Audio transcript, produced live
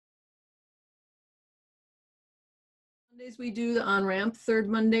Mondays we do the on-ramp. Third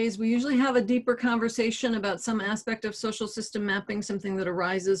Mondays, we usually have a deeper conversation about some aspect of social system mapping, something that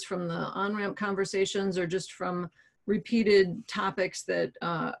arises from the on-ramp conversations or just from repeated topics that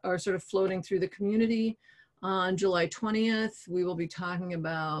are sort of floating through the community. On July 20th, we will be talking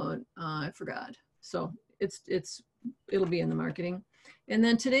about, I forgot. So it'll be in the marketing. And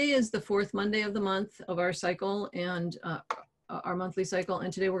then today is the fourth Monday of the month of our cycle and our monthly cycle.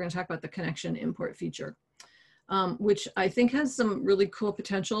 And today we're going to talk about the connection import feature, which I think has some really cool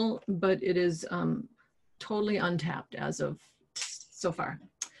potential, but it is totally untapped as of so far.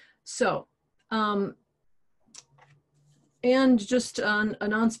 So, and just an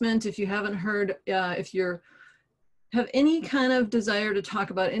announcement, if you haven't heard, if you're have any kind of desire to talk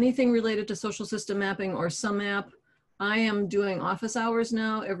about anything related to social system mapping or sumApp, I am doing office hours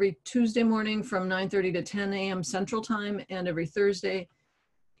now every Tuesday morning from 9:30 to 10 a.m. Central Time, and every Thursday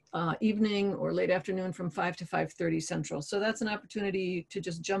evening or late afternoon from 5 to 5:30 Central. So that's an opportunity to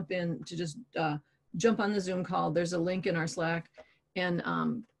just jump in, to just jump on the Zoom call. There's a link in our Slack, and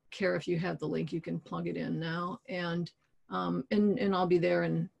Kara, if you have the link, you can plug it in now, and I'll be there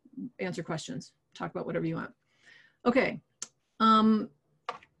and answer questions, talk about whatever you want. Okay,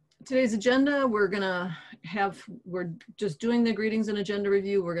 today's agenda, we're just doing the greetings and agenda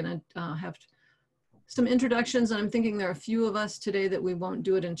review. We're gonna have some introductions, and I'm thinking there are a few of us today that we won't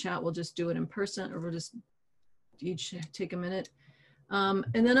do it in chat, we'll just do it in person, or we'll just each take a minute. And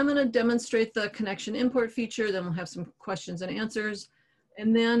then I'm gonna demonstrate the connection import feature, then we'll have some questions and answers.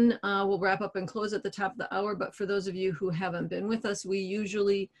 And then we'll wrap up and close at the top of the hour. But for those of you who haven't been with us, we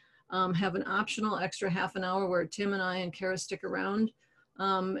usually have an optional extra half an hour where Tim and I and Kara stick around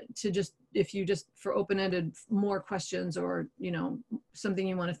to just, if you just for open-ended more questions or, you know, something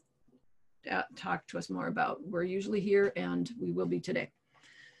you want to talk to us more about. We're usually here, and we will be today.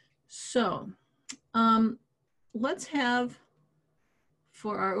 So let's have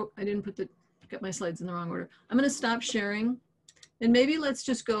for our, oh, I didn't get my slides in the wrong order. I'm going to stop sharing, and maybe let's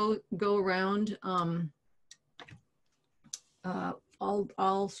just go around.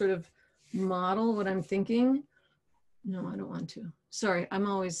 I'll sort of model what I'm thinking. No, I don't want to. Sorry, I'm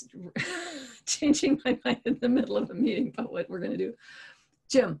always changing my mind in the middle of a meeting about what we're going to do.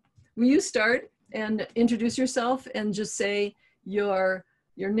 Jim, will you start and introduce yourself and just say your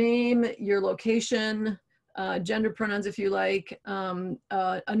name, your location, gender pronouns if you like,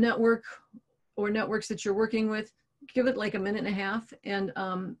 a network or networks that you're working with. Give it like a minute and a half, and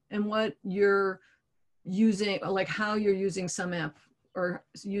what you're using, like how you're using sumApp or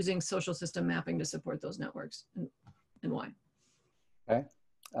using social system mapping to support those networks, and why. Okay,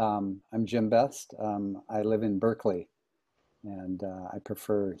 I'm Jim Best. I live in Berkeley, and I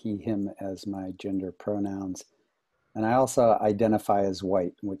prefer he, him as my gender pronouns. And I also identify as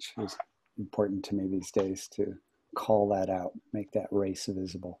white, which is important to me these days to call that out, make that race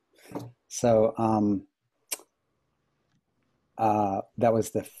visible. So that was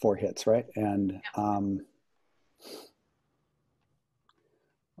the 4 hits, right? And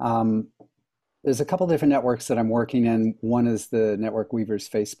there's a couple different networks that I'm working in. One is the Network Weavers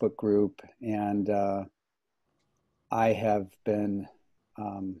Facebook group, and I have been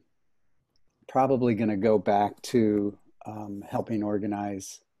probably going to go back to helping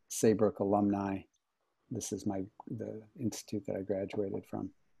organize Saybrook alumni. This is the institute that I graduated from.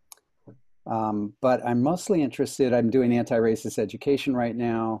 But I'm mostly interested, I'm doing anti-racist education right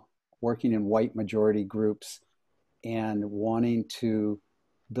now, working in white majority groups, and wanting to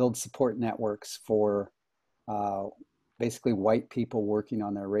build support networks for basically white people working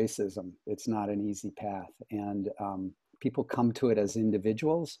on their racism. It's not an easy path. And people come to it as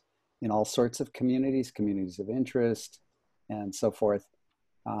individuals in all sorts of communities of interest, and so forth.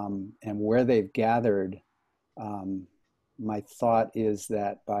 And where they've gathered, my thought is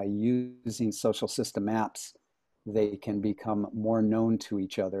that by using social system maps, they can become more known to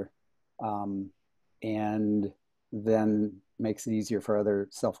each other, and then makes it easier for other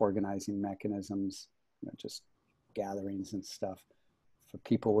self-organizing mechanisms, you know, just gatherings and stuff, for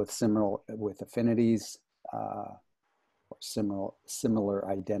people with affinities or similar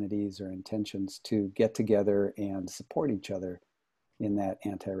identities or intentions to get together and support each other in that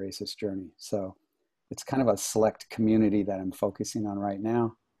anti-racist journey. So it's kind of a select community that I'm focusing on right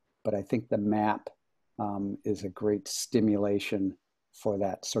now, but I think the map is a great stimulation for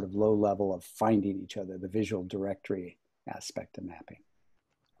that sort of low level of finding each other, the visual directory aspect of mapping.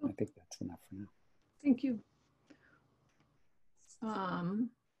 I think that's enough for now. Thank you.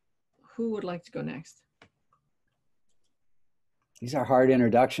 Who would like to go next? These are hard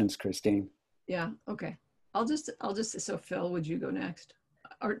introductions, Christine. Yeah, okay. I'll just, so Phil, would you go next?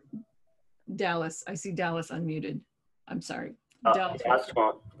 Or Dallas, I see Dallas unmuted. I'm sorry. Yeah, I was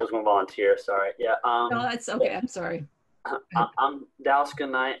going to volunteer. Sorry. Yeah. No, that's okay. I'm sorry. I'm Dallas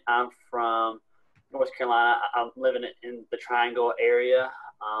Goodnight. I'm from North Carolina. I'm living in the Triangle area.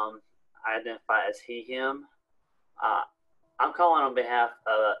 I identify as he, him. Uh, I'm calling on behalf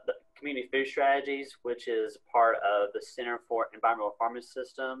of the Community Food Strategies, which is part of the Center for Environmental Farming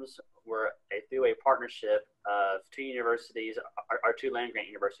Systems. We're through a partnership of two universities, our two land grant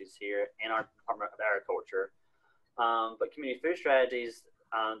universities here, and our Department of Agriculture. But Community Food Strategies,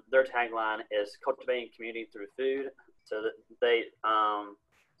 their tagline is cultivating community through food. So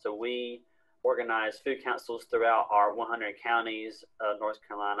so we organize food councils throughout our 100 counties of North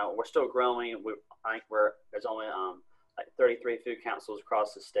Carolina. We're still growing. I think there's only like 33 food councils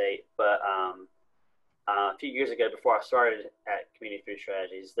across the state. But a few years ago, before I started at Community Food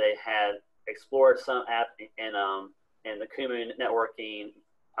Strategies, they had explored sumApp and the Kumu networking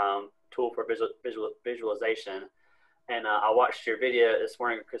tool for visualization. And I watched your video this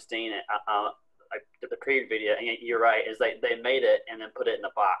morning, Christine. I did the pre video, and you're right. Is they made it and then put it in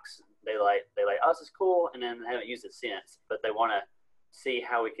a box. They like, oh, this is cool, and then haven't used it since. But they want to see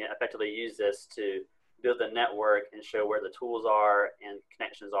how we can effectively use this to build the network and show where the tools are and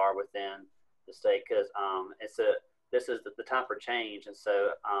connections are within the state. Because this is the time for change, and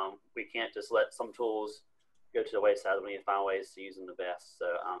so we can't just let some tools go to the wayside. We need to find ways to use them the best. So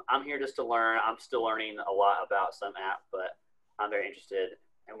I'm here just to learn. I'm still learning a lot about sumApp, but I'm very interested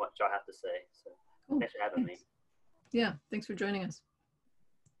in what y'all have to say. So thanks for having me. Yeah, thanks for joining us.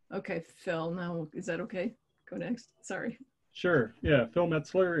 Okay, Phil, now is that okay? Go next. Sorry. Sure. Yeah, Phil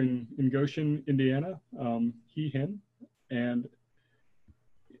Metzler in Goshen, Indiana. He, him, and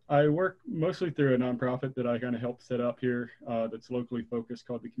I work mostly through a nonprofit that I kind of helped set up here that's locally focused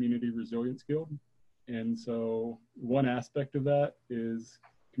called the Community Resilience Guild. And so one aspect of that is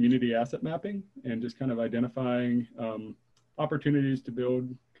community asset mapping and just kind of identifying opportunities to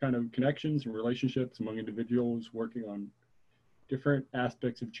build kind of connections and relationships among individuals working on different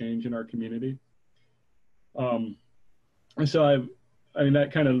aspects of change in our community. And so I mean,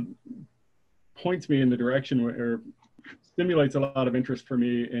 that kind of points me in the direction or stimulates a lot of interest for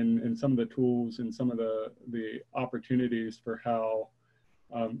me in some of the tools and some of the opportunities for how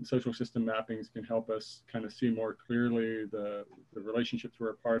social system mappings can help us kind of see more clearly the relationships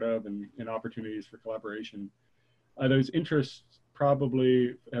we're a part of and opportunities for collaboration. Those interests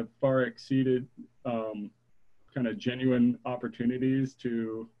probably have far exceeded kind of genuine opportunities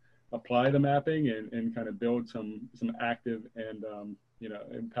to apply the mapping and kind of build some active and you know,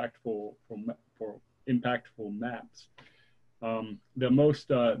 impactful maps.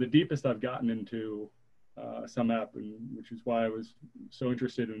 The deepest I've gotten into sumApp, and which is why I was so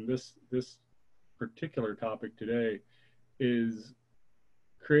interested in this particular topic today, is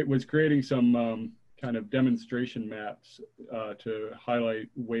creating some kind of demonstration maps to highlight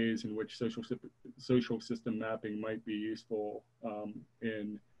ways in which social system mapping might be useful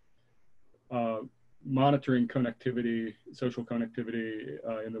in monitoring connectivity, social connectivity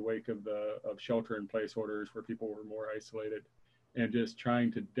in the wake of shelter-in-place orders where people were more isolated, and just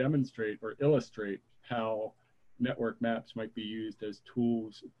trying to demonstrate or illustrate how network maps might be used as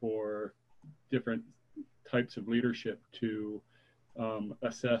tools for different types of leadership to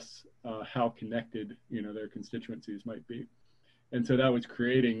assess how connected, you know, their constituencies might be. And so that was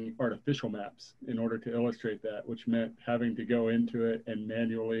creating artificial maps in order to illustrate that, which meant having to go into it and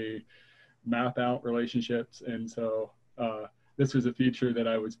manually map out relationships. And so this was a feature that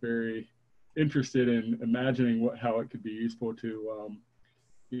I was very interested in imagining how it could be useful to,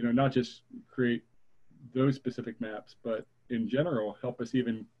 you know, not just create those specific maps, but in general, help us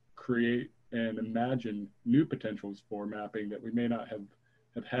even create and imagine new potentials for mapping that we may not have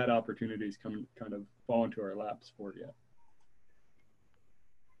had opportunities kind of fall into our laps for yet.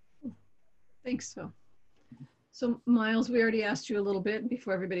 Thanks, Phil. So Miles, we already asked you a little bit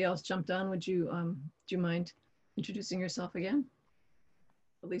before everybody else jumped on. Would you, do you mind introducing yourself again?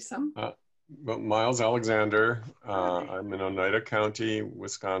 At least some? Well, Miles Alexander. I'm in Oneida County,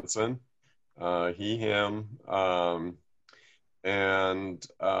 Wisconsin. He, him. And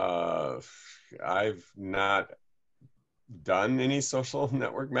I've not done any social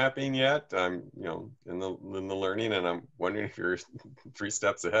network mapping yet. I'm, you know, in the learning, and I'm wondering if you're 3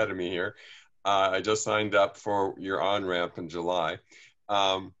 steps ahead of me here. I just signed up for your on-ramp in July.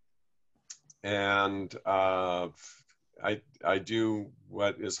 I do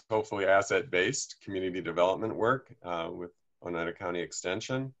what is hopefully asset-based community development work with Oneida County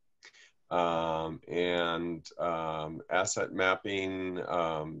Extension. Asset mapping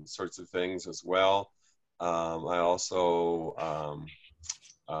sorts of things as well. I also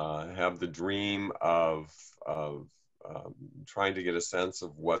have the dream of trying to get a sense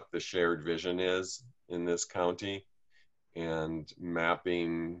of what the shared vision is in this county and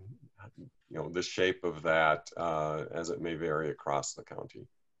mapping, the shape of that as it may vary across the county.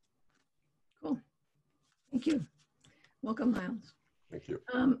 Cool. Thank you. Welcome, Miles. Thank you.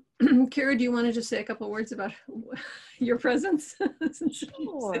 Kara, do you want to just say a couple words about your presence?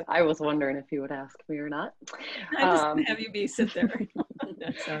 Sure. I was wondering if you would ask me or not. I just have you sit there.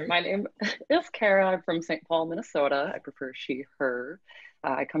 Sorry. My name is Kara. I'm from St. Paul, Minnesota. I prefer she, her.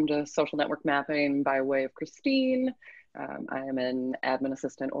 I come to social network mapping by way of Christine. I am an admin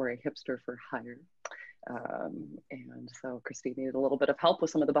assistant or a hipster for hire. And so Christine needed a little bit of help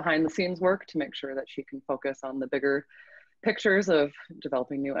with some of the behind the scenes work to make sure that she can focus on the bigger pictures of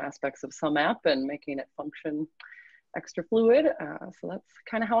developing new aspects of sumApp and making it function extra fluid. So that's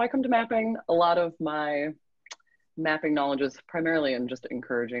kind of how I come to mapping. A lot of my mapping knowledge is primarily in just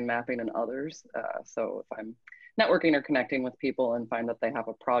encouraging mapping in others. So if I'm networking or connecting with people and find that they have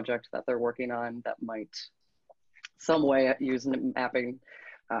a project that they're working on that might some way use mapping,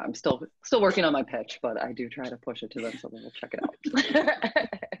 I'm still working on my pitch, but I do try to push it to them so they will check it out.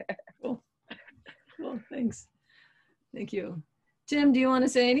 Cool. Cool, thanks. Thank you. Tim, do you want to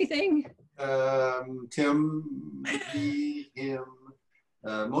say anything? Tim, he, him,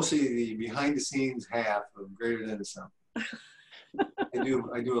 mostly the behind the scenes half of Greater Than the Sum. I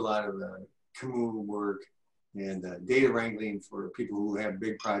do a lot of communal work and data wrangling for people who have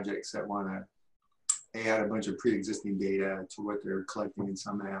big projects that want to add a bunch of pre-existing data to what they're collecting in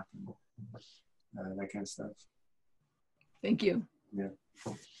sumApp and that kind of stuff. Thank you. Yeah.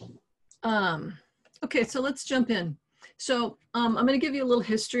 Okay, so let's jump in. So I'm going to give you a little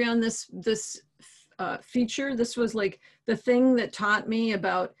history on this feature. This was like the thing that taught me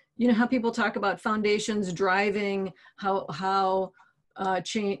about, how people talk about foundations driving how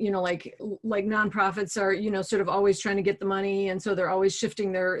change, like nonprofits are, sort of always trying to get the money. And so they're always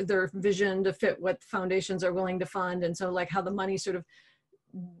shifting their vision to fit what foundations are willing to fund. And so like how the money sort of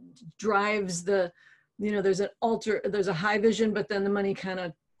drives the, there's a high vision, but then the money kind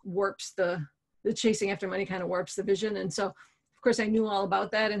of warps the chasing after money kind of warps the vision. And so, of course, I knew all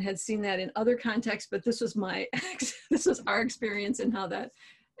about that and had seen that in other contexts, but this was this was our experience in how that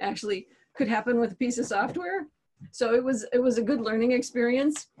actually could happen with a piece of software. So it was a good learning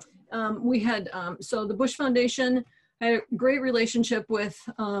experience. We had, so the Bush Foundation had a great relationship with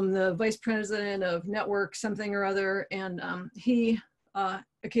the vice president of network something or other. And he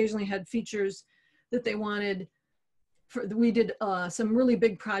occasionally had features that they wanted. We did some really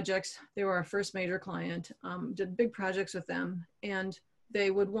big projects. They were our first major client, did big projects with them, and they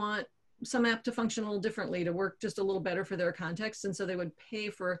would want sumApp to function a little differently, to work just a little better for their context. And so they would pay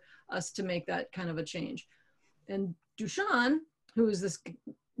for us to make that kind of a change. And Dushan, who is this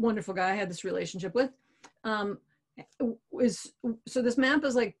wonderful guy I had this relationship with, so this map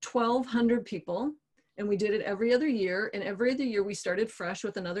is like 1,200 people, and we did it every other year. And every other year we started fresh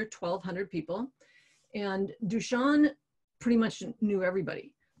with another 1,200 people. And Dushan pretty much knew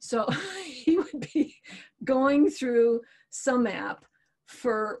everybody. So he would be going through sumApp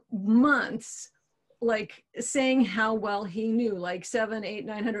for months, like saying how well he knew, like 700, 800,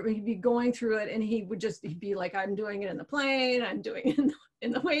 900, he'd be going through it and he'd be like, I'm doing it in the plane, I'm doing it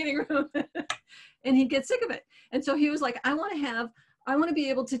in the waiting room. And he'd get sick of it. And so he was like, I want to be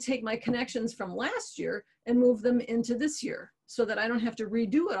able to take my connections from last year and move them into this year so that I don't have to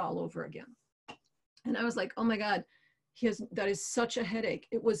redo it all over again. And I was like, oh my God, that is such a headache.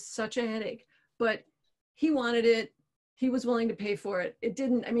 It was such a headache, but he wanted it. He was willing to pay for it. It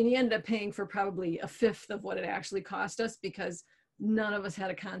didn't, he ended up paying for probably a fifth of what it actually cost us because none of us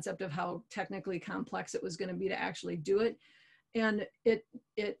had a concept of how technically complex it was going to be to actually do it. And it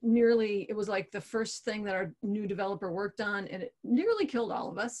was like the first thing that our new developer worked on, and it nearly killed all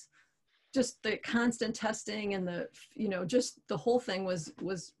of us. Just the constant testing and just the whole thing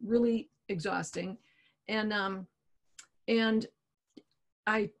was really exhausting. And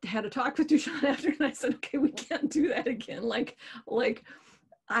I had a talk with Dushan after, and I said, okay, we can't do that again. Like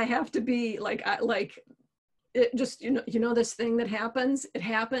I have to be it just, this thing that happens, it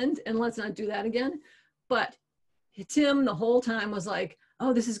happened, and let's not do that again. But Tim the whole time was like,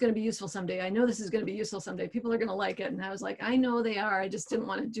 oh, this is going to be useful someday. I know this is going to be useful someday. People are going to like it. And I was like, I know they are. I just didn't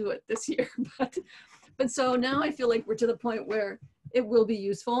want to do it this year. But so now I feel like we're to the point where it will be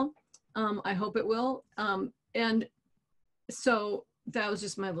useful. I hope it will. And so that was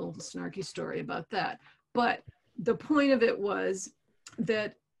just my little snarky story about that. But the point of it was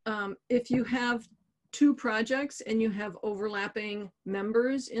that if you have two projects and you have overlapping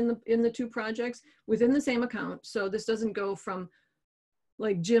members in the two projects within the same account, so this doesn't go from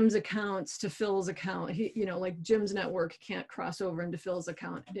like Jim's accounts to Phil's account. You know, like Jim's network can't cross over into Phil's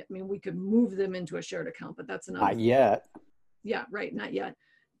account. I mean, we could move them into a shared account, but that's another. Not yet. Yeah, right, not yet.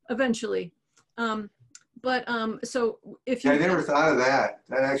 Eventually. So if you— I never thought of that.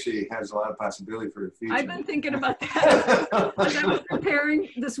 That actually has a lot of possibility for the future. I've been thinking about that. As I was preparing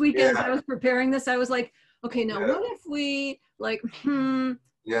this weekend, as I was preparing this, I was like, okay, now what if we like,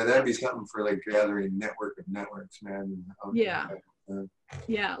 Yeah, that'd be something for like gathering network of networks, man. Yeah.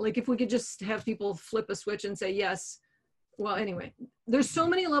 Yeah, like if we could just have people flip a switch and say yes. Well, anyway, there's so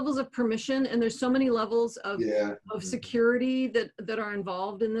many levels of permission and there's so many levels of security that are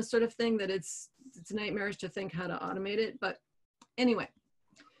involved in this sort of thing that it's nightmarish to think how to automate it. But anyway,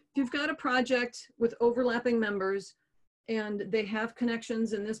 if you've got a project with overlapping members and they have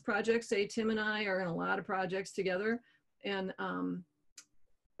connections in this project, say Tim and I are in a lot of projects together, and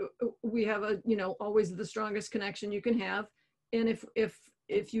we have always the strongest connection you can have. And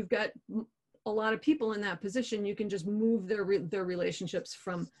if you've got a lot of people in that position, you can just move their relationships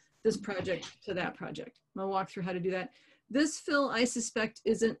from this project to that project. I'll walk through how to do that. This, Phil, I suspect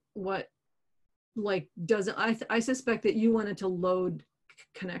isn't what I suspect that you wanted to load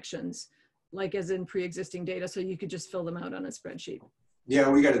connections, like as in pre-existing data, so you could just fill them out on a spreadsheet. Yeah,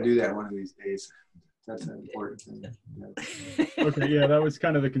 we got to do that one of these days. That's an important thing. Yeah. Okay, yeah, that was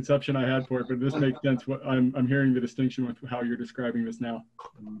kind of the conception I had for it, but this makes sense. What I'm hearing the distinction with how you're describing this now.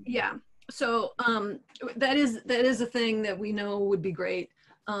 Yeah, so that is a thing that we know would be great.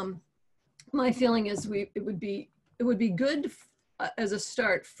 My feeling is it would be good as a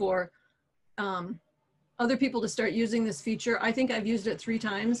start for other people to start using this feature. I think I've used it 3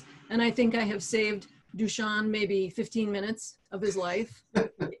 times, and I think I have saved Dushan maybe 15 minutes of his life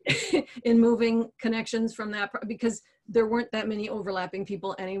in moving connections from that, because there weren't that many overlapping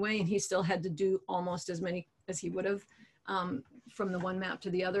people anyway, and he still had to do almost as many as he would have from the one map to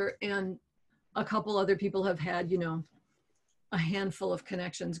the other. And a couple other people have had, a handful of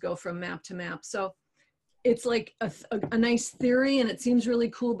connections go from map to map. So it's like a nice theory and it seems really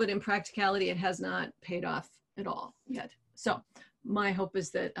cool, but in practicality, it has not paid off at all yet. So my hope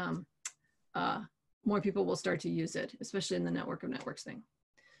is that more people will start to use it, especially in the network of networks thing.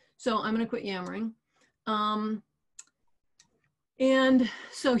 So I'm going to quit yammering. And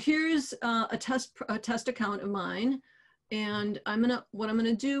so here's a test account of mine. And what I'm going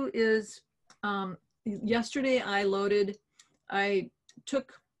to do is, yesterday I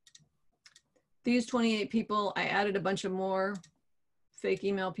took these 28 people, I added a bunch of more fake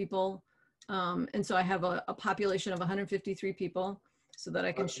email people. And so I have a population of 153 people so that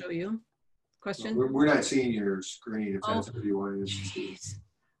I can show you. Question? We're not seeing your screen if that's what you wanted to see.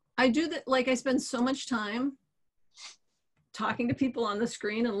 I do that, like I spend so much time talking to people on the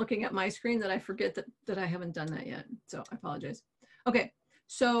screen and looking at my screen that I forget that I haven't done that yet. So I apologize. Okay,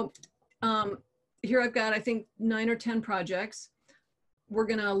 so here I've got, I think, 9 or 10 projects. We're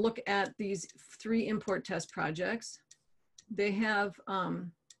gonna look at these 3 import test projects. They have, I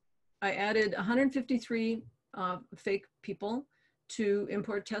added 153 fake people to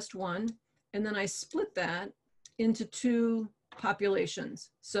import test 1, and then I split that into 2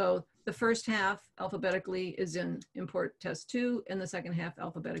 populations. So the first half alphabetically is in import test 2, and the second half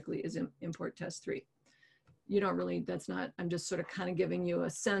alphabetically is in import test 3. You don't really, I'm just sort of kind of giving you a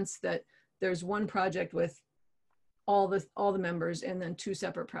sense that there's one project with all the members and then 2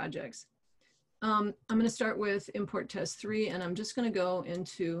 separate projects. I'm going to start with import test 3, and I'm just going to go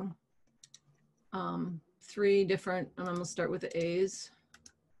into 3 different, and I'm going to start with the A's,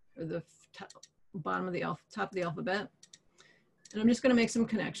 or the top of the alphabet. And I'm just going to make some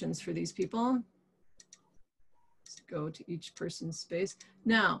connections for these people. Let's go to each person's space.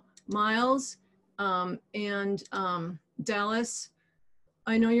 Now, Miles and Dallas,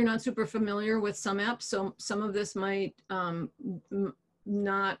 I know you're not super familiar with sumApp, so some of this might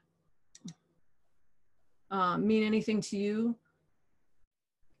not mean anything to you.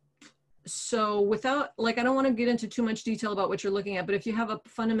 So without, I don't want to get into too much detail about what you're looking at, but if you have a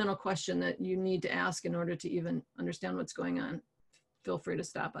fundamental question that you need to ask in order to even understand what's going on, feel free to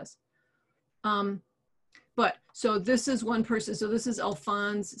stop us. But so this is one person. So this is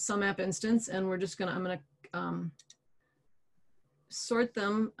Alphonse sumApp instance, and I'm going to sort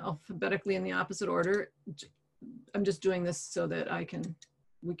them alphabetically in the opposite order. I'm just doing this so that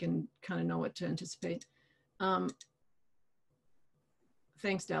we can kind of know what to anticipate.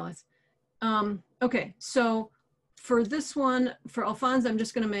 Thanks, Dallas. Okay, so for this one, for Alphonse, I'm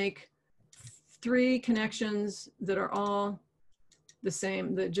just going to make 3 connections that are all the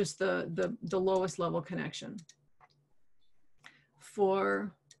same, just the lowest level connection.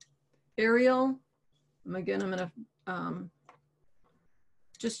 For Ariel, again, I'm going to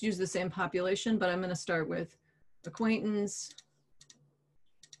just use the same population, but I'm going to start with acquaintance,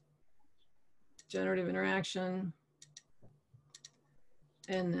 generative interaction,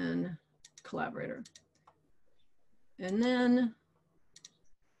 and then collaborator. And then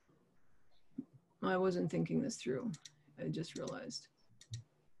I wasn't thinking this through. I just realized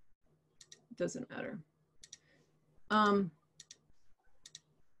it doesn't matter.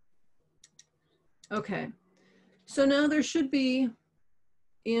 Okay, so now there should be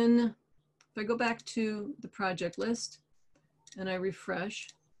if I go back to the project list and I refresh,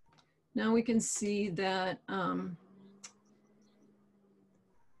 now we can see that, why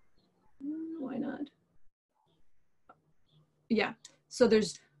not? Yeah, so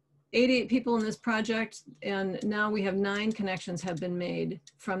there's 88 people in this project, and now we have 9 connections have been made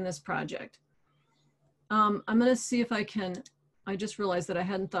from this project. I'm gonna see if I can, I just realized that I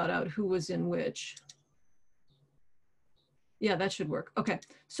hadn't thought out who was in which. Yeah, that should work. Okay,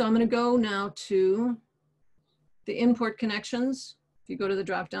 so I'm gonna go now to the import connections. If you go to the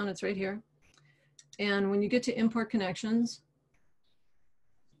drop down, it's right here. And when you get to import connections,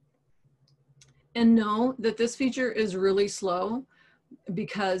 and know that this feature is really slow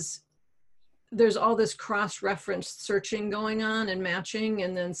because there's all this cross-referenced searching going on and matching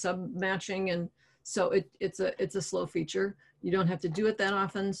and then sub-matching, and so it's a slow feature. You don't have to do it that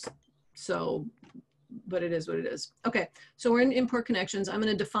often, so, but it is what it is. Okay, so we're in import connections. I'm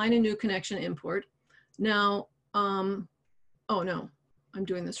going to define a new connection import. Now, oh no, I'm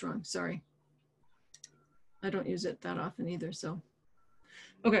doing this wrong, sorry. I don't use it that often either, so.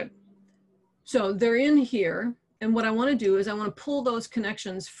 Okay, so they're in here. And what I want to do is I want to pull those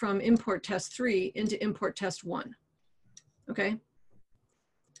connections from import test 3 into import test 1, okay?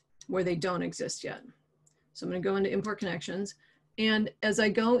 Where they don't exist yet. So I'm going to go into import connections. And as I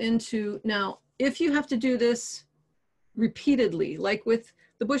go into, now, if you have to do this repeatedly, like with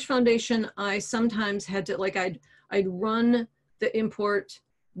the Bush Foundation, I sometimes had to, like I'd run the import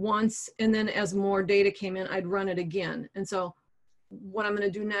once, and then as more data came in, I'd run it again. And so what I'm going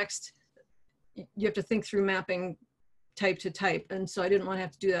to do next, you have to think through mapping type to type. And so I didn't want to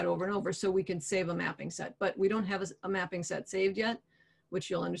have to do that over and over, so we can save a mapping set. But we don't have a mapping set saved yet, which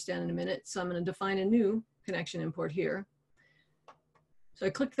you'll understand in a minute. So I'm going to define a new connection import here. So I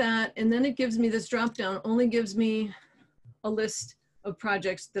click that, and then it gives me this drop down, only gives me a list of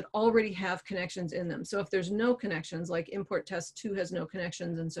projects that already have connections in them. So if there's no connections, like import test 2 has no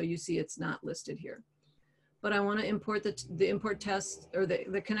connections, and so you see it's not listed here. But I want to import the import test, or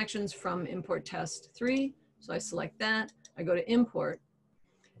the connections from import test 3. So I select that, I go to import.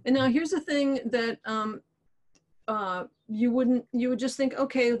 And now here's the thing that you would just think,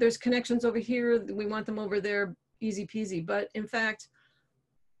 okay, there's connections over here, we want them over there, easy peasy. But in fact,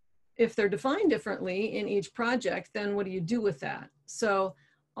 if they're defined differently in each project, then what do you do with that? So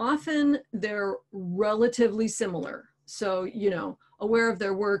often they're relatively similar. So, you know, aware of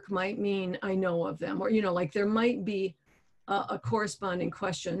their work might mean I know of them, or, you know, like there might be a corresponding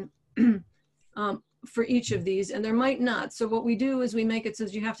question for each of these, and there might not. So what we do is we make it so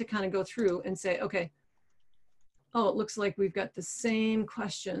you have to kind of go through and say, okay, oh, it looks like we've got the same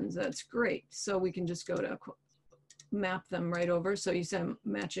questions. That's great. So we can just go to map them right over. So you say I'm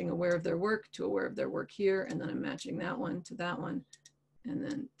matching aware of their work to aware of their work here, and then I'm matching that one to that one, and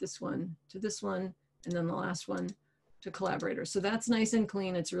then this one to this one, and then the last one to collaborator. So that's nice and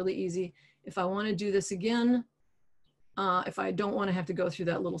clean. It's really easy. If I want to do this again, if I don't want to have to go through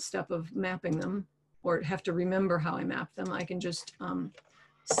that little step of mapping them or have to remember how I map them, I can just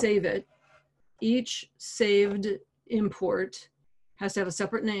save it. Each saved import has to have a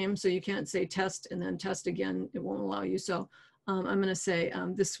separate name, so you can't say test and then test again. It won't allow you. So I'm going to say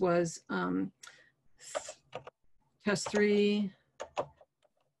this was test 3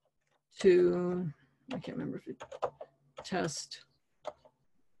 to, I can't remember if it, test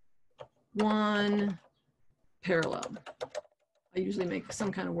 1 parallel. I usually make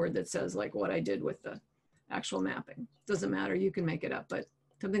some kind of word that says like what I did with the actual mapping. Doesn't matter, you can make it up, but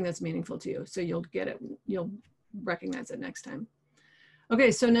something that's meaningful to you. So you'll get it, you'll recognize it next time.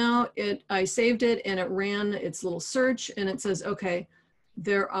 Okay, so now I saved it and it ran its little search, and it says, okay,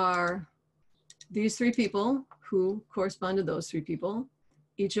 there are these 3 people who correspond to those 3 people.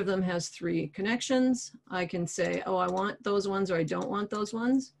 Each of them has 3 connections. I can say, oh, I want those ones or I don't want those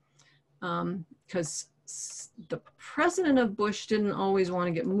ones. Because the president of Bush didn't always want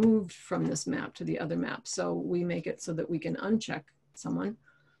to get moved from this map to the other map. So we make it so that we can uncheck someone.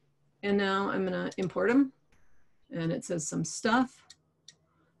 And now I'm going to import them. And it says some stuff.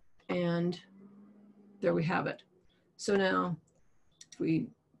 And there we have it. So now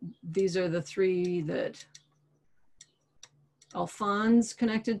these are the 3 that Alphonse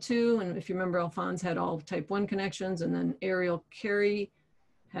connected to, and if you remember, Alphonse had all type 1 connections, and then Ariel Carey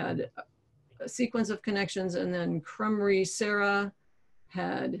had a sequence of connections, and then Crumry Sarah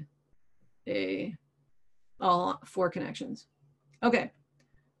had all 4 connections. Okay,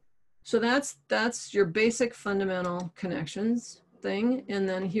 so that's your basic fundamental connections thing, and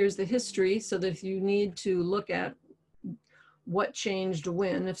then here's the history, so that if you need to look at what changed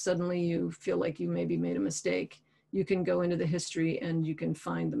when, if suddenly you feel like you maybe made a mistake, you can go into the history and you can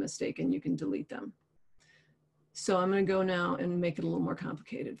find the mistake and you can delete them. So I'm going to go now and make it a little more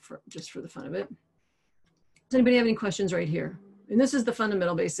complicated just for the fun of it. Does anybody have any questions right here? And this is the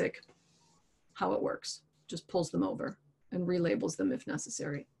fundamental basic, how it works. Just pulls them over and relabels them if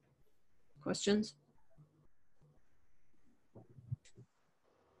necessary. Questions?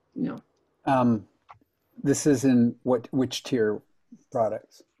 No. This is in which tier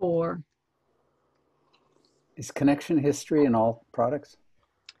products? 4. Is connection history in all products?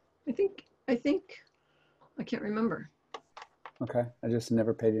 I think, I can't remember. Okay, I just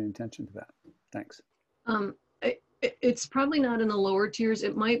never paid any attention to that. Thanks. It's probably not in the lower tiers.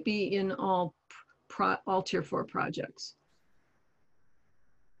 It might be in all tier 4 projects.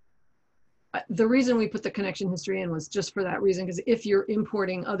 The reason we put the connection history in was just for that reason, because if you're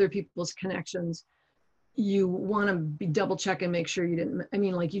importing other people's connections, you want to be double check and make sure you didn't, I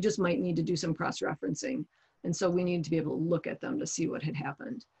mean, like you just might need to do some cross-referencing. And so we need to be able to look at them to see what had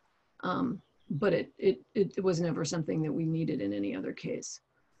happened. But it was never something that we needed in any other case.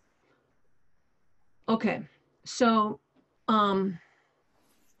 Okay, so now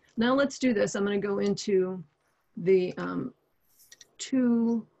let's do this. I'm going to go into the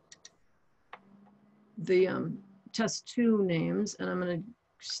test 2 names, and I'm going to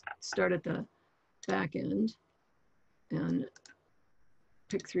start at the back end and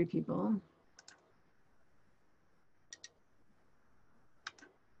pick 3 people.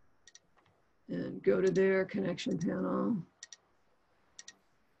 And go to their connection panel.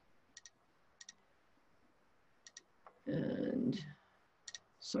 And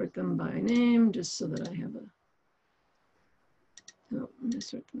sort them by name, just so that I have a, no, I'm gonna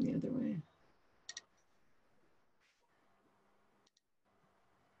sort them the other way.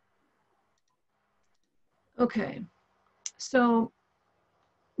 Okay, so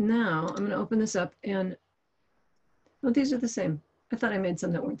now I'm gonna open this up and, oh, these are the same. I thought I made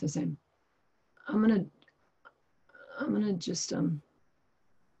some that weren't the same. I'm gonna just, well,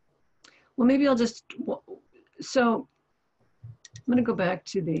 maybe I'll just, so I'm gonna go back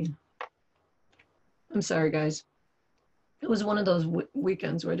to the, I'm sorry guys. It was one of those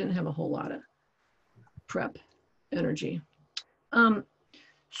weekends where I didn't have a whole lot of prep energy.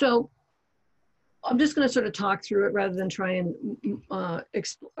 So I'm just gonna sort of talk through it rather than try and, I'm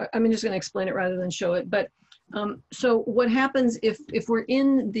just gonna explain it rather than show it. But so what happens if we're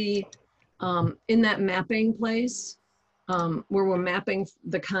in the, in that mapping place, where we're mapping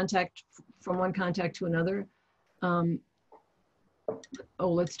the contact from one contact to another. Oh,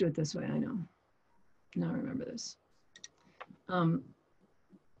 let's do it this way, I know. Now I remember this. I'm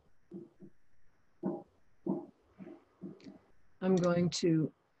going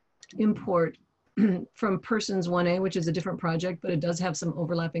to import from persons 1A, which is a different project, but it does have some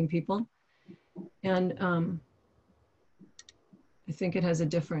overlapping people. And I think it has a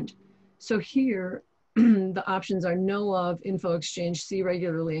different, so here, the options are know of, info exchange, see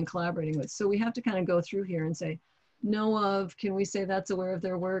regularly, and collaborating with. So we have to kind of go through here and say, know of, can we say that's aware of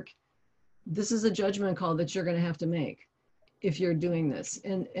their work? This is a judgment call that you're going to have to make if you're doing this.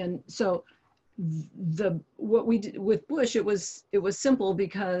 And so what we did with Bush, it was simple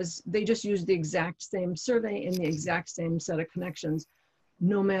because they just used the exact same survey and the exact same set of connections,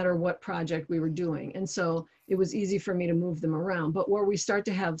 no matter what project we were doing. And so it was easy for me to move them around. But where we start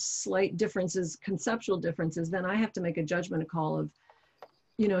to have slight differences, conceptual differences, then I have to make a judgment call of,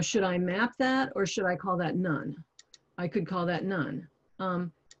 you know, should I map that or should I call that none? I could call that none.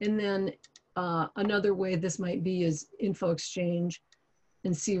 And then another way this might be is info exchange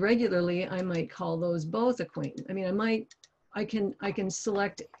and see regularly. I might call those both acquaintance. I mean, I can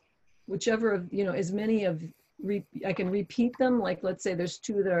select whichever of, you know, as many of, I can repeat them. Like, let's say there's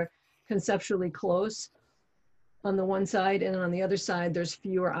 2 that are conceptually close on the one side, and on the other side, there's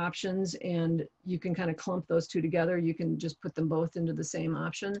fewer options, and you can kind of clump those 2 together. You can just put them both into the same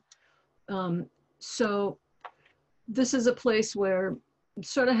option. So this is a place where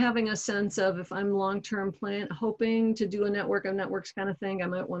sort of having a sense of, if I'm long-term hoping to do a network of networks kind of thing, I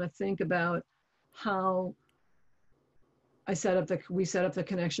might want to think about how we set up the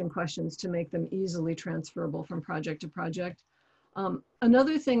connection questions to make them easily transferable from project to project.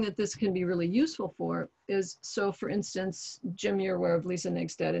 Another thing that this can be really useful for is, so for instance, Jim, you're aware of Lisa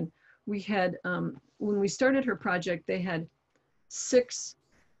Negstead, and we had, when we started her project, they had 6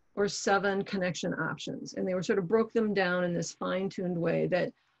 or 7 connection options, and they were sort of broke them down in this fine-tuned way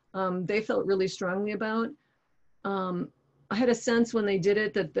that they felt really strongly about. I had a sense when they did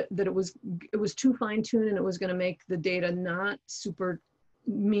it that it was too fine-tuned and it was going to make the data not super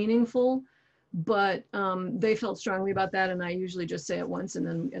meaningful, but they felt strongly about that, and I usually just say it once and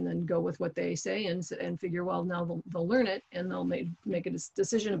then go with what they say and figure, well, now they'll learn it and they'll make a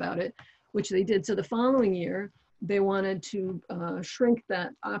decision about it, which they did. So the following year, they wanted to shrink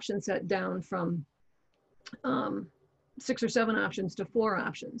that option set down from 6 or 7 options to 4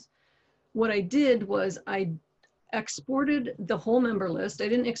 options. What I did was I exported the whole member list. I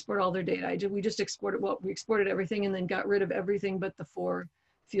didn't export all their data. We just exported, well, we exported everything and then got rid of everything but the 4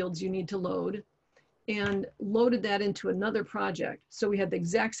 fields you need to load, and loaded that into another project. So we had the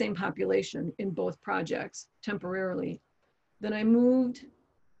exact same population in both projects temporarily. Then I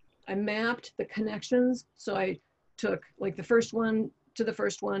mapped the connections. So I took like the first one to the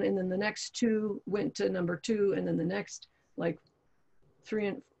first one, and then the next 2 went to number 2, and then the next like 3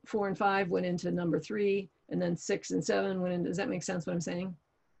 and 4 and 5 went into number 3, and then 6 and 7 went in. Does that make sense what I'm saying?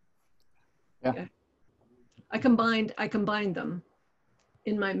 Yeah. Okay. I combined them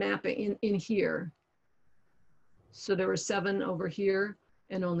in my mapping in here. So there were 7 over here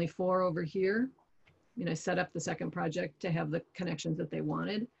and only 4 over here. I mean, I set up the second project to have the connections that they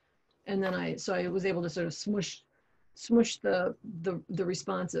wanted. And then so I was able to sort of smush the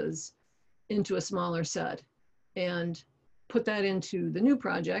responses into a smaller set and put that into the new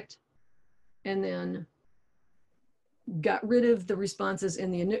project, and then got rid of the responses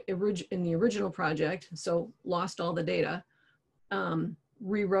in the original project. So lost all the data,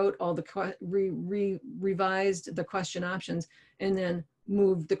 rewrote all the, revised the question options, and then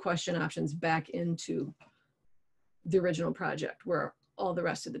moved the question options back into the original project where all the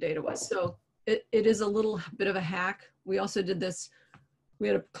rest of the data was. So it is a little bit of a hack. We also did this. We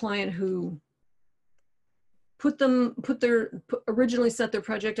had a client who originally set their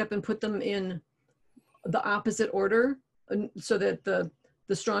project up and put them in the opposite order, so that the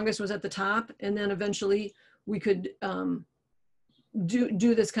strongest was at the top, and then eventually we could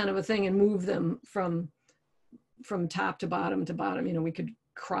do this kind of a thing and move them from top to bottom to bottom. You know, we could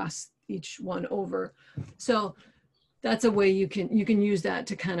cross each one over. So that's a way you can use that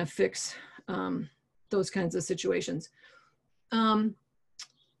to kind of fix those kinds of situations. I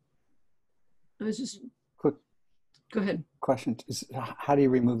was just quick. Go ahead. Question is, how do you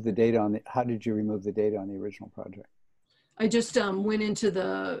remove the data on the? How did you remove the data on the original project? I just went into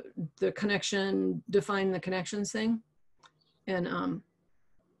the connection, define the connections thing, and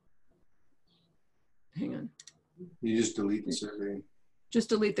hang on. You just delete the survey. Just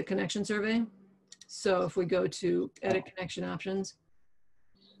delete the connection survey. So if we go to edit connection options,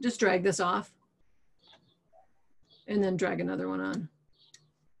 just drag this off and then drag another one on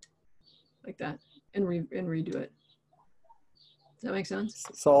like that and redo it. Does that make sense?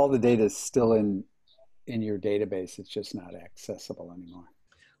 So all the data is still in your database. It's just not accessible anymore.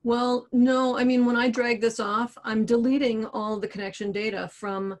 Well, no, I mean, when I drag this off, I'm deleting all the connection data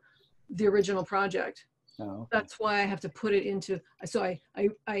from the original project. Oh, okay. That's why I have to put it into, so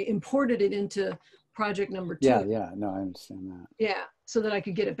I imported it into project number 2. Yeah, no, I understand that. Yeah, so that I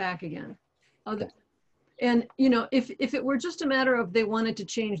could get it back again. Okay. And you know, if it were just a matter of they wanted to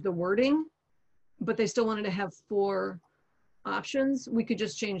change the wording, but they still wanted to have 4 options, we could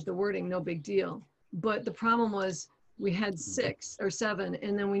just change the wording, no big deal. But the problem was we had 6 or 7,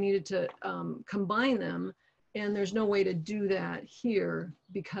 and then we needed to combine them, and there's no way to do that here,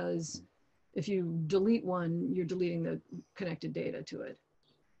 because if you delete one, you're deleting the connected data to it.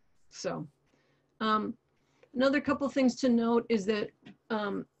 So another couple things to note is that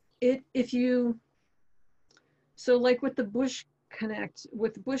so like with the Bush Connect,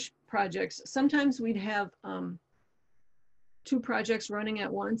 with Bush projects, sometimes we'd have 2 projects running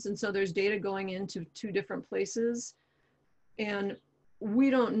at once, and so there's data going into 2 different places, and we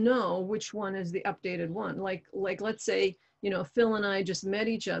don't know which one is the updated one. Like let's say, you know, Phil and I just met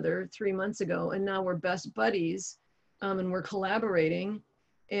each other 3 months ago, and now we're best buddies, and we're collaborating.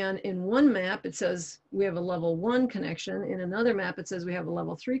 And in one map, it says we have a level 1 connection. In another map, it says we have a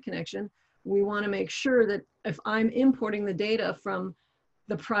level 3 connection. We want to make sure that if I'm importing the data from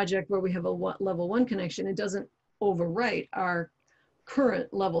the project where we have a level 1 connection, it doesn't overwrite our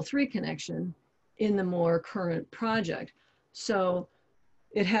current level 3 connection in the more current project. So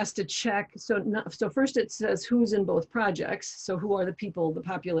it has to check. So first it says who's in both projects. So who are the people, the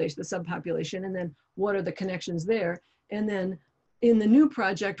population, the subpopulation, and then what are the connections there? And then in the new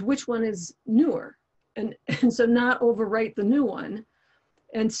project, which one is newer, and so not overwrite the new one.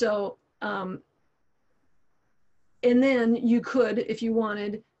 And so, and then you could, if you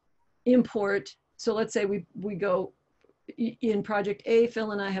wanted, import. So let's say we go in project A,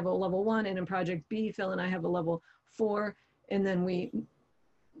 Phil and I have a level 1, and in project B, Phil and I have a level 4, and then we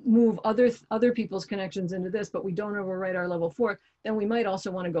move other people's connections into this, but we don't overwrite our level 4. Then we might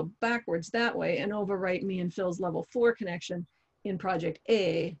also want to go backwards that way and overwrite me and Phil's level 4 connection in project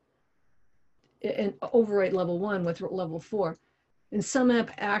A, and overwrite level 1 with level 4. And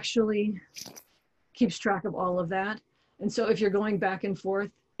sumApp actually keeps track of all of that. And so if you're going back and forth,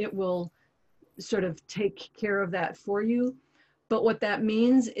 it will sort of take care of that for you. But what that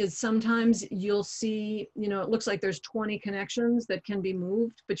means is sometimes you'll see, you know, it looks like there's 20 connections that can be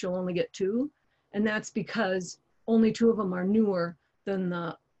moved, but you'll only get 2. And that's because only 2 of them are newer than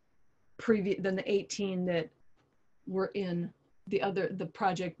the 18 that were in the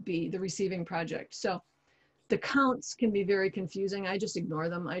project B, the receiving project. So the counts can be very confusing. I just ignore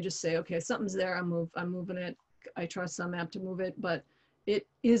them. I just say, okay, something's there, I'm moving it. I trust sumApp to move it, but it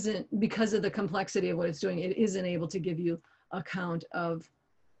isn't, because of the complexity of what it's doing, it isn't able to give you a count of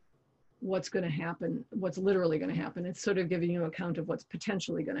what's going to happen, what's literally going to happen. It's sort of giving you a count of what's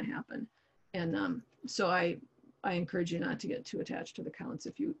potentially going to happen. And so I encourage you not to get too attached to the counts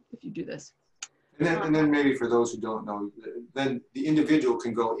if you do this. And then maybe for those who don't know, then the individual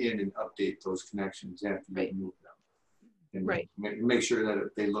can go in and update those connections after you move them. And make sure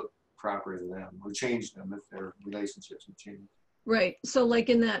that they look proper to them, or change them if their relationships have changed. Right. So like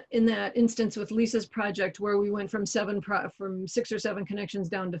in that instance with Lisa's project, where we went from 6 or 7 connections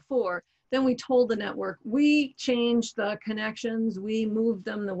down to 4, then we told the network, we changed the connections, we moved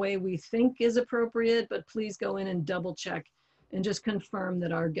them the way we think is appropriate, but please go in and double check and just confirm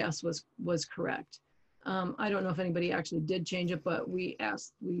that our guess was correct. I don't know if anybody actually did change it, but we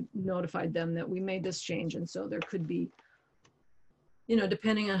notified them that we made this change. And so there could be, you know,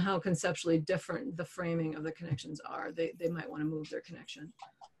 depending on how conceptually different the framing of the connections are, they might want to move their connection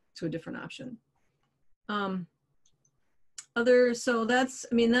to a different option. So that's,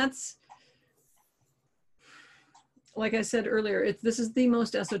 I mean, that's, like I said earlier, this is the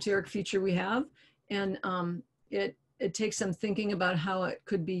most esoteric feature we have. And it takes some thinking about how it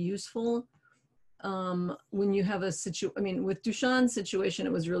could be useful. When you have I mean, with Dushan's situation,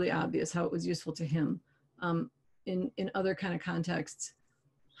 it was really obvious how it was useful to him. In other kind of contexts,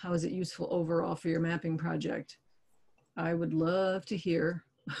 how is it useful overall for your mapping project? I would love to hear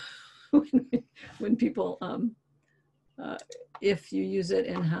when people, if you use it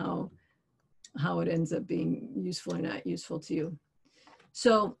and how it ends up being useful or not useful to you.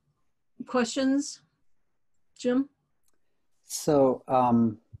 So questions, Jim? So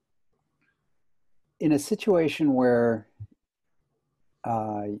in a situation where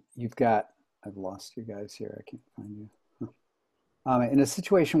you've got, I've lost you guys here, I can't find you. In a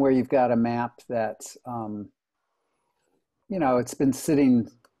situation where you've got a map that's, you know, it's been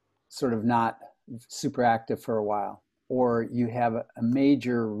sitting sort of not super active for a while, or you have a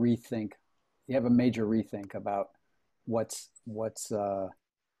major rethink, about what's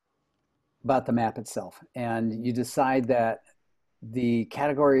about the map itself. And you decide that the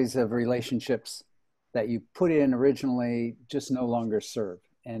categories of relationships that you put in originally just no longer serve.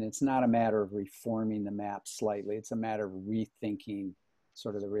 And it's not a matter of reforming the map slightly. It's a matter of rethinking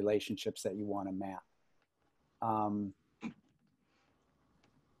sort of the relationships that you want to map.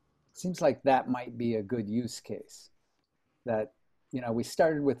 Seems like that might be a good use case. That, you know, we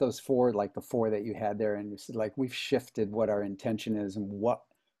started with those 4, like the 4 that you had there, and you said, like, we've shifted what our intention is and what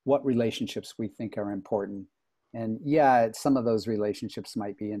relationships we think are important. And yeah, some of those relationships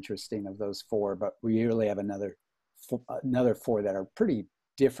might be interesting of those 4, but we really have another 4 that are pretty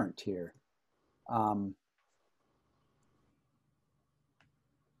different here.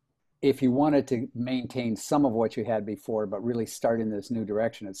 If you wanted to maintain some of what you had before, but really start in this new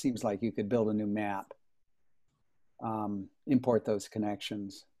direction, it seems like you could build a new map, import those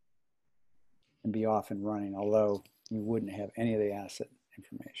connections, and be off and running, although you wouldn't have any of the asset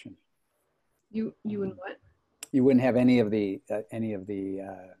information. You wouldn't what? You wouldn't have any of the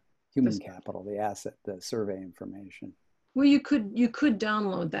human capital, the asset, the survey information. Well, you could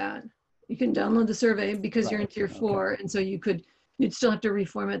download that. You can download the survey because you're in tier 4, and so you'd still have to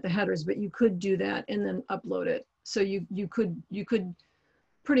reformat the headers, but you could do that and then upload it. So you could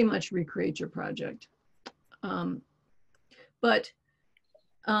pretty much recreate your project.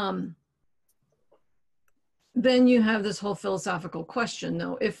 Then you have this whole philosophical question,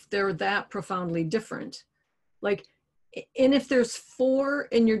 though, if they're that profoundly different. Like, And if there's 4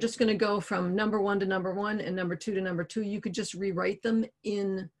 and you're just going to go from number 1 to number 1 and number 2 to number 2, you could just rewrite them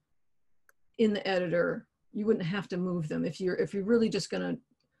in the editor. You wouldn't have to move them if you're really just going to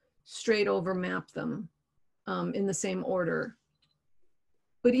straight over map them in the same order.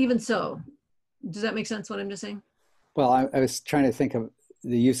 But even so, does that make sense what I'm just saying? Well, I was trying to think of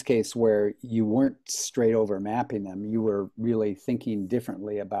the use case where you weren't straight over mapping them. You were really thinking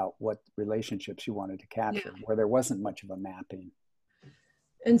differently about what relationships you wanted to capture, where there wasn't much of a mapping.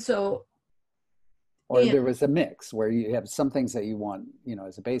 And so, or there was a mix where you have some things that you want, you know,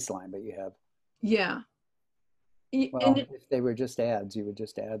 as a baseline, but you have. Yeah. Well, if they were just ads, you would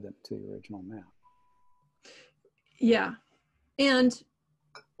just add them to the original map. Yeah. And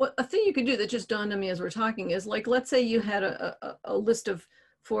a thing you could do that just dawned on me as we're talking is, like, let's say you had a list of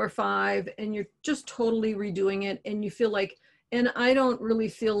 4 or 5 and you're just totally redoing it, and you feel like, and I don't really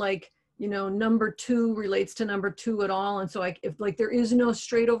feel like, you know, number 2 relates to number 2 at all. And so if like there is no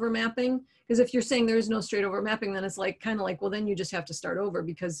straight over mapping, because if you're saying there is no straight over mapping, then it's like kind of like, well, then you just have to start over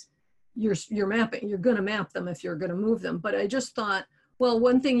because you're mapping, you're going to map them if you're going to move them. But I just thought, well,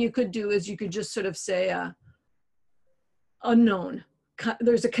 one thing you could do is you could just sort of say unknown.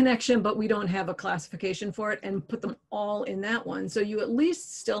 There's a connection, but we don't have a classification for it, and put them all in that one. So you at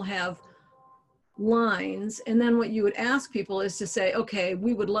least still have lines. And then what you would ask people is to say, okay,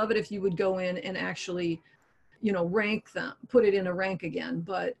 we would love it if you would go in and actually, you know, rank them, put it in a rank again.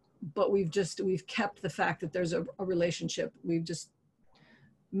 But we've kept the fact that there's a relationship. We've just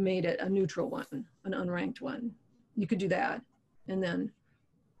made it a neutral one, an unranked one. You could do that. And then,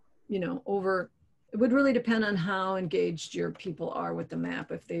 you know, it would really depend on how engaged your people are with the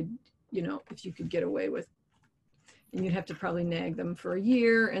map. If they, you know, if you could get away with, and you'd have to probably nag them for a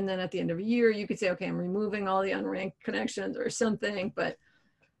year. And then at the end of a year, you could say, okay, I'm removing all the unranked connections or something, but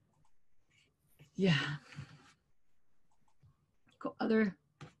yeah. Cool.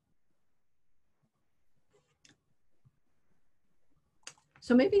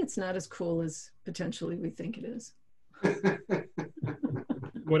 So maybe it's not as cool as potentially we think it is.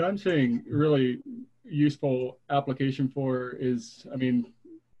 What I'm seeing really useful application for is, I mean,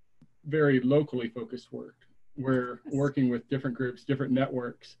 very locally focused work. We're working with different groups, different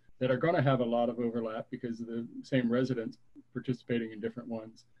networks that are going to have a lot of overlap because of the same residents participating in different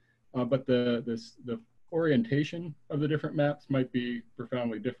ones. But the orientation of the different maps might be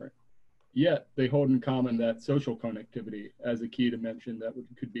profoundly different. Yet they hold in common that social connectivity as a key dimension that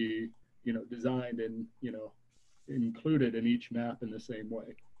could be, you know, designed and, you know, included in each map in the same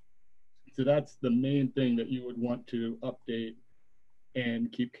way. So that's the main thing that you would want to update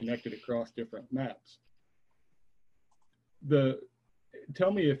and keep connected across different maps.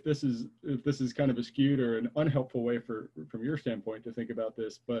 Tell me if this is kind of a skewed or an unhelpful way from your standpoint to think about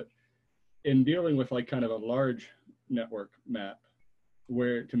this, but in dealing with like kind of a large network map,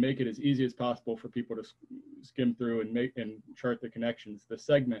 where to make it as easy as possible for people to skim through and chart the connections, the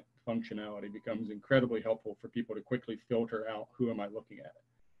segment functionality becomes incredibly helpful for people to quickly filter out who am I looking at.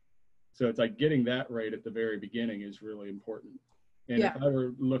 So it's like getting that right at the very beginning is really important. And yeah. If I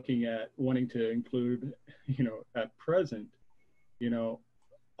were looking at wanting to include, you know, at present, you know,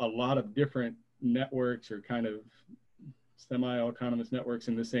 a lot of different networks or kind of semi-autonomous networks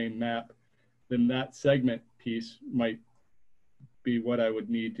in the same map, then that segment piece might be what I would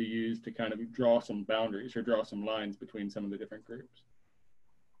need to use to kind of draw some boundaries or draw some lines between some of the different groups.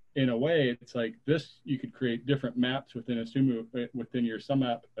 In a way, it's like this, you could create different maps within within your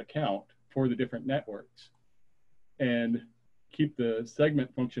sumApp account for the different networks and keep the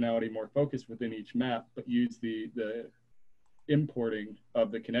segment functionality more focused within each map, but use the importing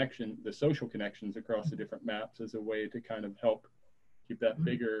of the social connections across the different maps as a way to kind of help keep that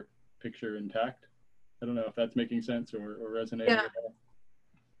bigger picture intact. I don't know if that's making sense or resonating at all.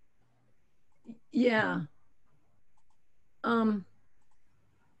 Yeah. I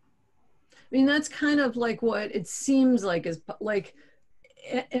mean, that's kind of like what it seems like is like,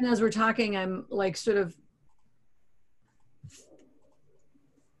 and as we're talking, I'm like sort of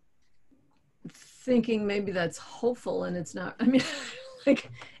thinking maybe that's hopeful and it's not. I mean, like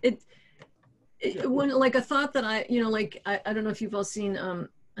when like a thought that I, you know, like, I don't know if you've all seen,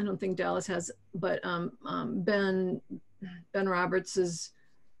 I don't think Dallas has, but Ben Roberts's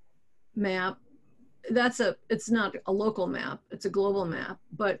map. It's not a local map, it's a global map,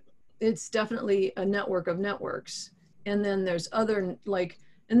 but it's definitely a network of networks. And then there's other, like,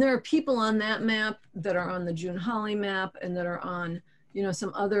 and there are people on that map that are on the June Holly map and that are on, you know,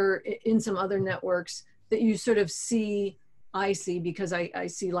 in some other networks that you sort of see, I see, because I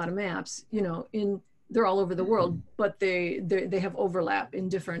see a lot of maps, you know, they're all over the world, but they have overlap in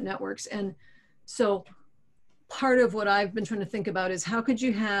different networks. And so part of what I've been trying to think about is how could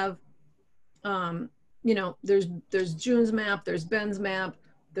you have, you know, there's June's map, there's Ben's map,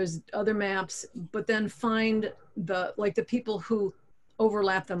 there's other maps, but then find the people who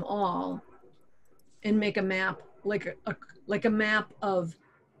overlap them all and make a map, like a map of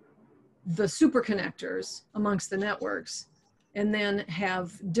the superconnectors amongst the networks, and then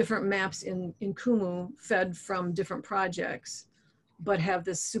have different maps in Kumu fed from different projects, but have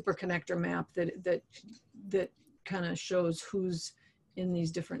this superconnector map that kind of shows who's in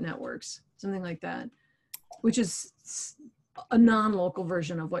these different networks, something like that, which is a non-local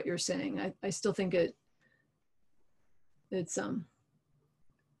version of what you're saying. I still think it's a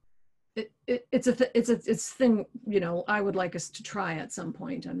thing, you know, I would like us to try at some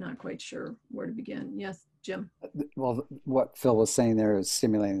point. I'm not quite sure where to begin. Yes, Jim? Well, what Phil was saying there is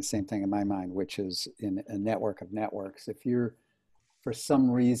simulating the same thing in my mind, which is in a network of networks. If you're, for some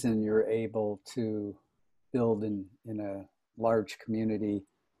reason, you're able to build in a large community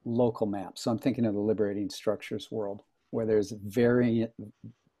local maps. So I'm thinking of the liberating structures world, where there's variety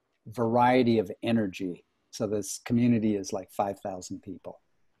of energy. So this community is like 5,000 people.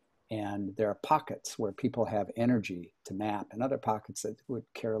 And there are pockets where people have energy to map and other pockets that would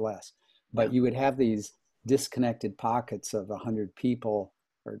care less. But yeah, you would have these disconnected pockets of 100 people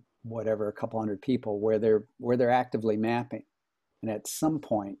or whatever, a couple hundred people where they're actively mapping. And at some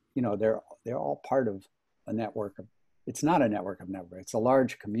point, you know, they're all part of a network of, it's not a network of networks, it's a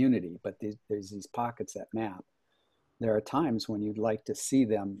large community, but there's these pockets that map. There are times when you'd like to see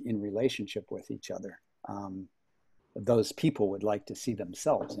them in relationship with each other. Those people would like to see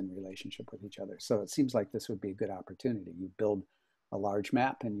themselves in relationship with each other. So it seems like this would be a good opportunity. You build a large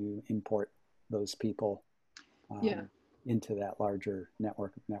map and you import those people into that larger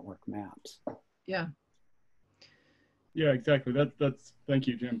network of network maps. Yeah. Yeah, exactly. That's thank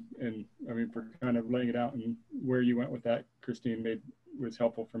you, Jim. And I mean, for kind of laying it out and where you went with that, Christine, was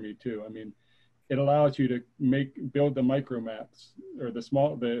helpful for me too. I mean, it allows you to build the micro maps or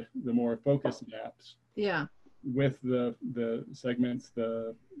the more focused maps. Yeah. With the segments,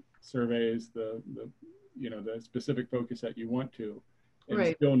 the surveys, the you know, the specific focus that you want to, and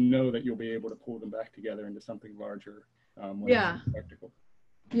right, still know that you'll be able to pull them back together into something larger. Yeah. Practical.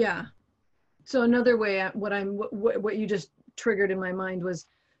 Yeah. So another way, what you just triggered in my mind was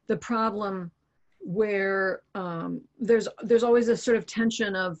the problem where there's always a sort of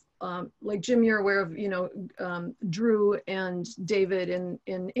tension of like Jim, you're aware of, you know, Drew and David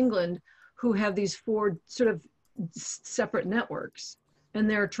in England, who have these 4 sort of separate networks, and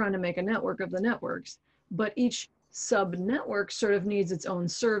they're trying to make a network of the networks, but each sub network sort of needs its own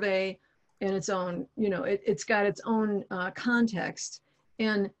survey and its own, you know, it's got its own context.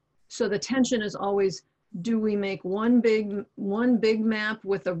 And so the tension is always, do we make one big map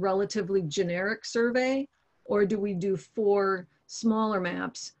with a relatively generic survey, or do we do 4 smaller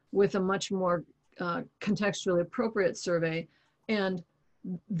maps with a much more contextually appropriate survey? And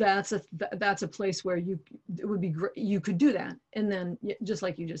that's a place where it would be great, you could do that, and then just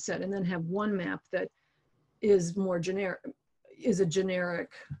like you just said, and then have one map that is more generic, is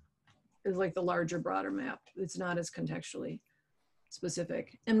like the larger, broader map. It's not as contextually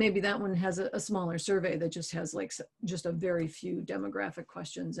specific, and maybe that one has a smaller survey that just has like just a very few demographic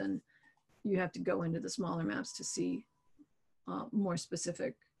questions, and you have to go into the smaller maps to see more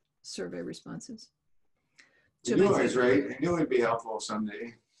specific survey responses. You knew I was right. I knew it'd be helpful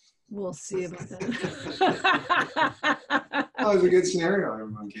someday. We'll see about that. That was a good scenario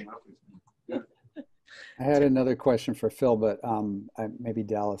everyone came up with. Yeah. I had another question for Phil, but maybe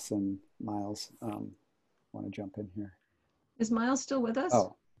Dallas and Miles want to jump in here. Is Miles still with us?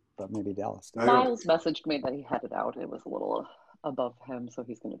 Oh, but maybe Dallas. Miles messaged me that he headed out. It was a little above him, so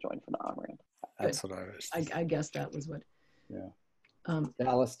he's going to join from the on-ramp. That's what I was. I guess that was what. Yeah.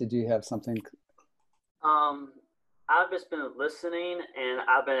 Dallas, did you have something? I've just been listening, and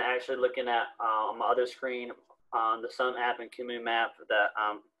I've been actually looking at on my other screen the sumApp and Kumu map that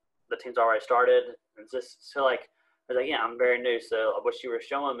the team's already started. And just so like, because again, I'm very new, so what you were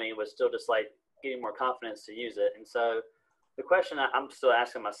showing me was still just like getting more confidence to use it. And so the question I'm still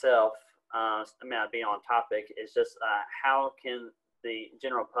asking myself, I mean, I'd be on topic, is just how can the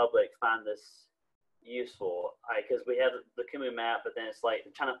general public find this useful? Because we have the Kumu map, but then it's like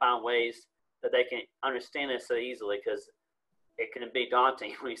trying to find ways that they can understand it so easily, because it can be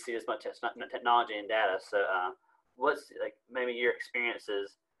daunting when you see as much technology and data. So what's like maybe your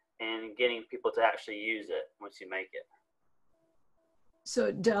experiences in getting people to actually use it once you make it?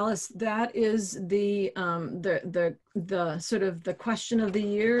 So Dallas, that is the sort of the question of the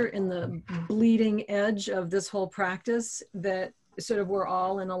year and the bleeding edge of this whole practice that sort of we're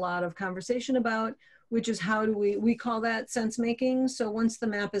all in a lot of conversation about, which is how do we call that sense making. So once the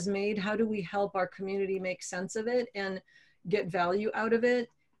map is made, how do we help our community make sense of it and get value out of it?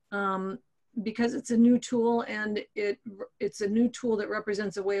 Because it's a new tool, and it's a new tool that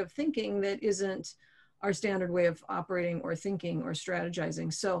represents a way of thinking that isn't our standard way of operating or thinking or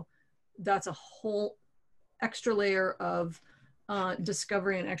strategizing. So that's a whole extra layer of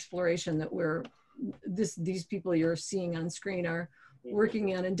discovery and exploration that these people you're seeing on screen are working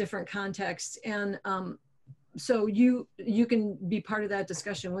in different contexts. And so you can be part of that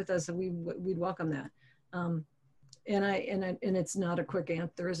discussion with us, and we'd welcome that. And it's not a quick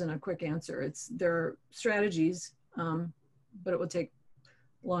answer. There isn't a quick answer. There are strategies, but it will take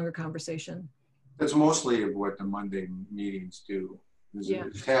longer conversation. That's mostly of what the Monday meetings do. Is Yeah.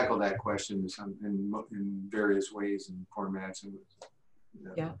 Tackle that question in various ways and formats. And,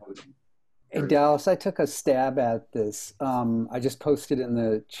 yeah. Hey, Dallas, I took a stab at this. I just posted in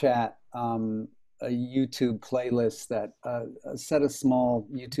the chat a YouTube playlist that a set of small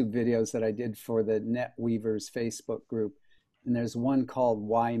YouTube videos that I did for the NetWeavers Facebook group. And there's one called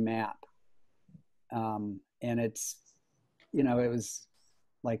Why Map. And it's, it was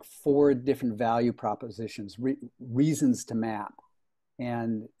like 4 different value propositions, reasons to map.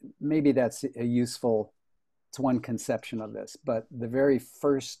 And maybe that's it's one conception of this, but the very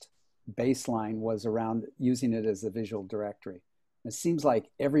first baseline was around using it as a visual directory. It seems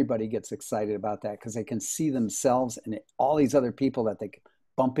like everybody gets excited about that because they can see themselves and all these other people that they can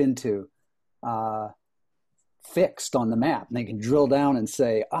bump into fixed on the map. And they can drill down and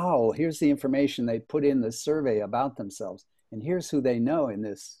say, oh, here's the information they put in the survey about themselves. And here's who they know in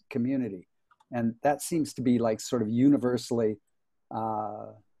this community. And that seems to be like sort of universally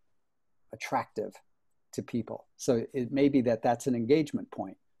attractive to people. So it may be that that's an engagement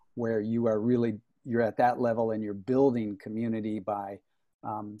point where you're at that level and you're building community by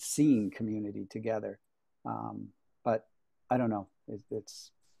seeing community together. But I don't know.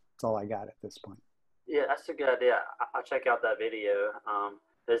 It's all I got at this point. Yeah, that's a good idea. I'll check out that video.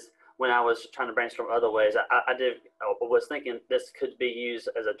 Because when I was trying to brainstorm other ways, I was thinking this could be used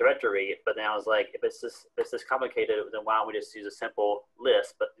as a directory, but then I was like, if it's this complicated, then why don't we just use a simple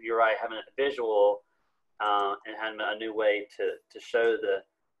list? But you're right, having a visual and having a new way to show the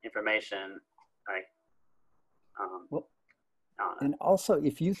information, and also,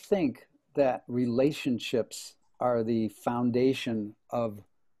 if you think that relationships are the foundation of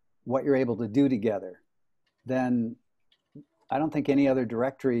what you're able to do together, then I don't think any other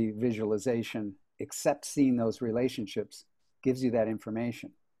directory visualization, except seeing those relationships, gives you that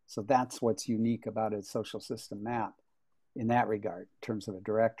information. So that's what's unique about a social system map in that regard, in terms of a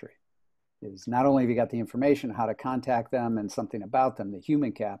directory, is not only have you got the information, how to contact them and something about them, the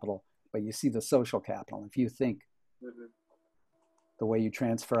human capital, but you see the social capital. If you think the way you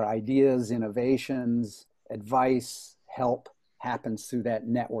transfer ideas, innovations, advice, help happens through that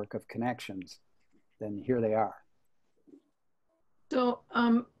network of connections, then here they are. So,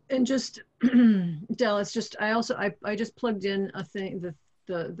 and just, Dallas, I just plugged in a thing,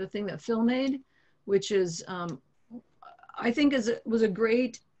 the thing that Phil made, which is, I think was a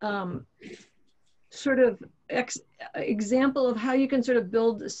great sort of example of how you can sort of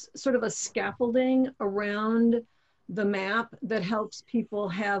build sort of a scaffolding around the map that helps people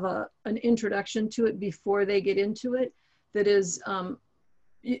have an introduction to it before they get into it. That is,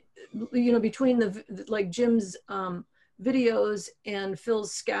 between like Jim's videos and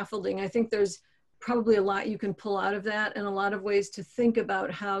Phil's scaffolding, I think there's probably a lot you can pull out of that, and a lot of ways to think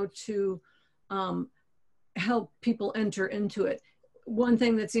about how to help people enter into it. One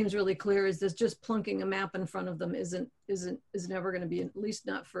thing that seems really clear is that just plunking a map in front of them is never going to be, at least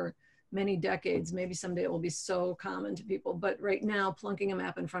not for many decades. Maybe someday it will be so common to people, but right now plunking a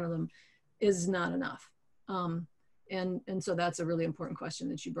map in front of them is not enough. And so that's a really important question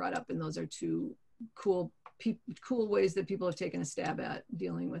that you brought up, and those are 2 cool ways that people have taken a stab at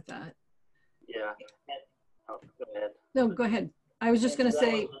dealing with that. Yeah. Oh, go ahead. No, go ahead. I was just going to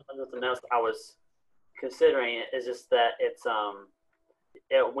say. Something else I was considering is just that it's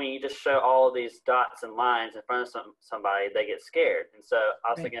when you just show all of these dots and lines in front of somebody, they get scared. And so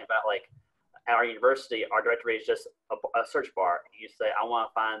I was thinking about, like, at our university, our directory is just a search bar. You say, I want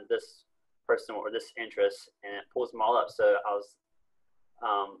to find this person or this interest, and it pulls them all up. So I was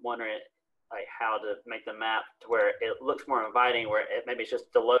wondering, like, how to make the map to where it looks more inviting, where maybe it's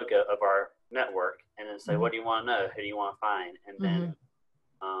just the logo of our network, and then say, what do you want to know? Who do you want to find? And then,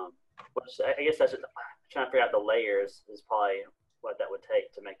 which I guess that's just trying to figure out the layers is probably what that would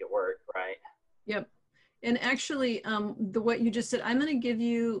take to make it work, right? Yep. And actually, what you just said, I'm going to give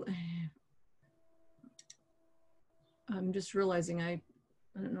you, I'm just realizing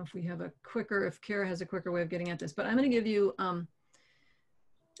I don't know if we have a quicker, if Kara has a quicker way of getting at this, but I'm going to give you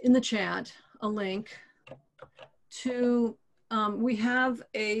in the chat a link to, we have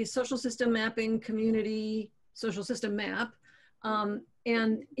a social system mapping community social system map.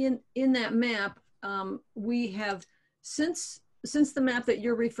 And in that map, we have, since the map that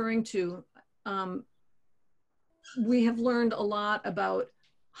you're referring to, we have learned a lot about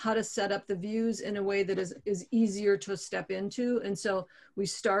how to set up the views in a way that is easier to step into. And so we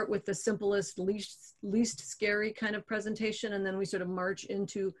start with the simplest, least scary kind of presentation, and then we sort of march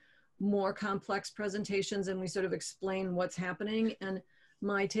into more complex presentations, and we sort of explain what's happening. And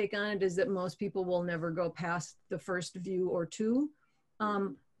my take on it is that most people will never go past the first view or two.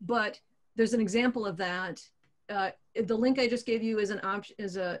 But there's an example of that. The link I just gave you is an option,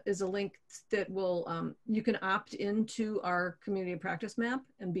 is a link that will, you can opt into our community of practice map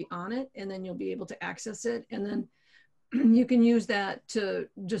and be on it, and then you'll be able to access it. And then you can use that to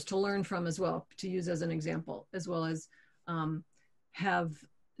just to learn from as well, to use as an example, as well as have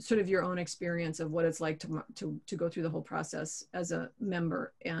sort of your own experience of what it's like to go through the whole process as a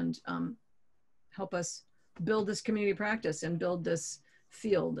member, and help us build this community practice and build this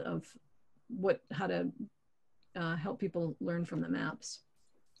field of how to help people learn from the maps.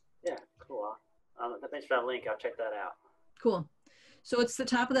 Yeah, cool. Thanks for that link. I'll check that out. Cool. So it's the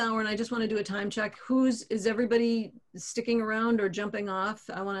top of the hour, and I just want to do a time check. Is everybody sticking around or jumping off?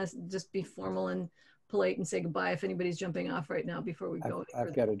 I want to just be formal and polite and say goodbye if anybody's jumping off right now before we go.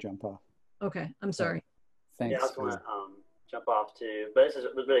 I've got to jump off. Okay, I'm sorry. Thanks. Yeah, I was going to jump off too, but this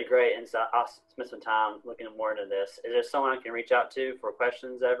was really great, and so I'll spend some time looking more into this. Is there someone I can reach out to for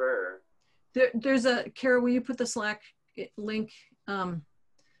questions ever? Or? There's a, Kara, will you put the Slack link?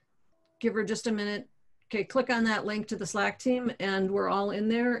 Give her just a minute. Okay, click on that link to the Slack team, and we're all in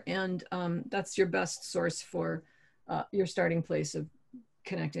there, and that's your best source for your starting place of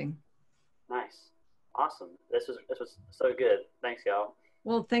connecting. Nice. Awesome. This was so good. Thanks, y'all.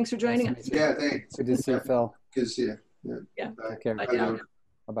 Well, thanks for joining us. Yeah, thanks. Good to see you, Phil. Good to see you. Yeah. Take care. Bye.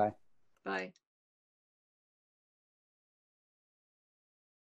 Bye-bye. Bye.